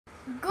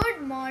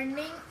Good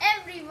morning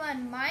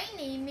everyone. My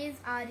name is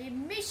Aariv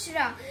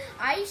Mishra.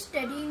 I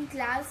study in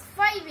class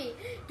 5A.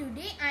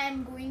 Today I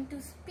am going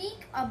to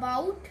speak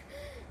about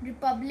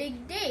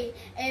Republic Day.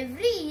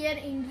 Every year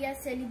India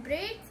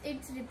celebrates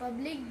its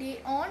Republic Day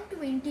on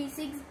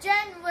 26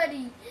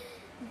 January.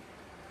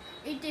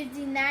 It is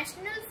the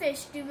national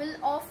festival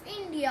of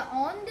India.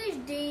 On this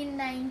day in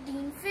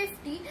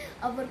 1950,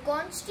 our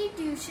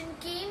constitution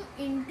came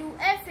into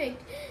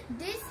effect.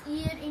 This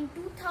year in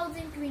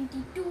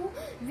 2022,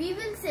 we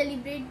will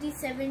celebrate the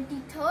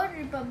 73rd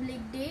Republic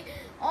Day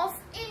of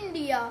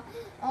India.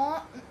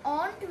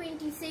 On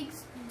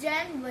 26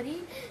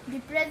 January, the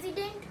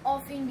President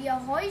of India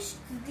hoists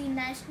the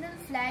national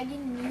flag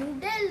in New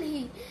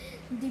Delhi.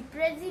 The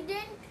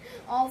President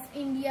of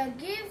India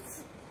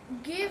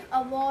give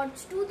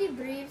awards to the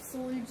brave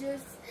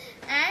soldiers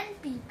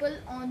and people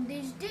on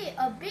this day.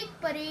 A big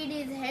parade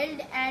is held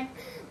at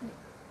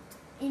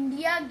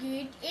India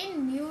Gate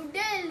in New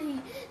Delhi.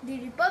 The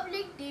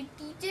Republic Day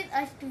teaches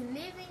us to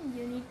live in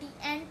unity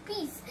and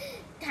peace.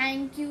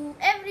 Thank you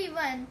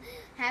everyone.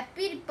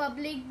 Happy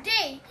Republic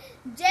Day.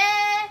 Jai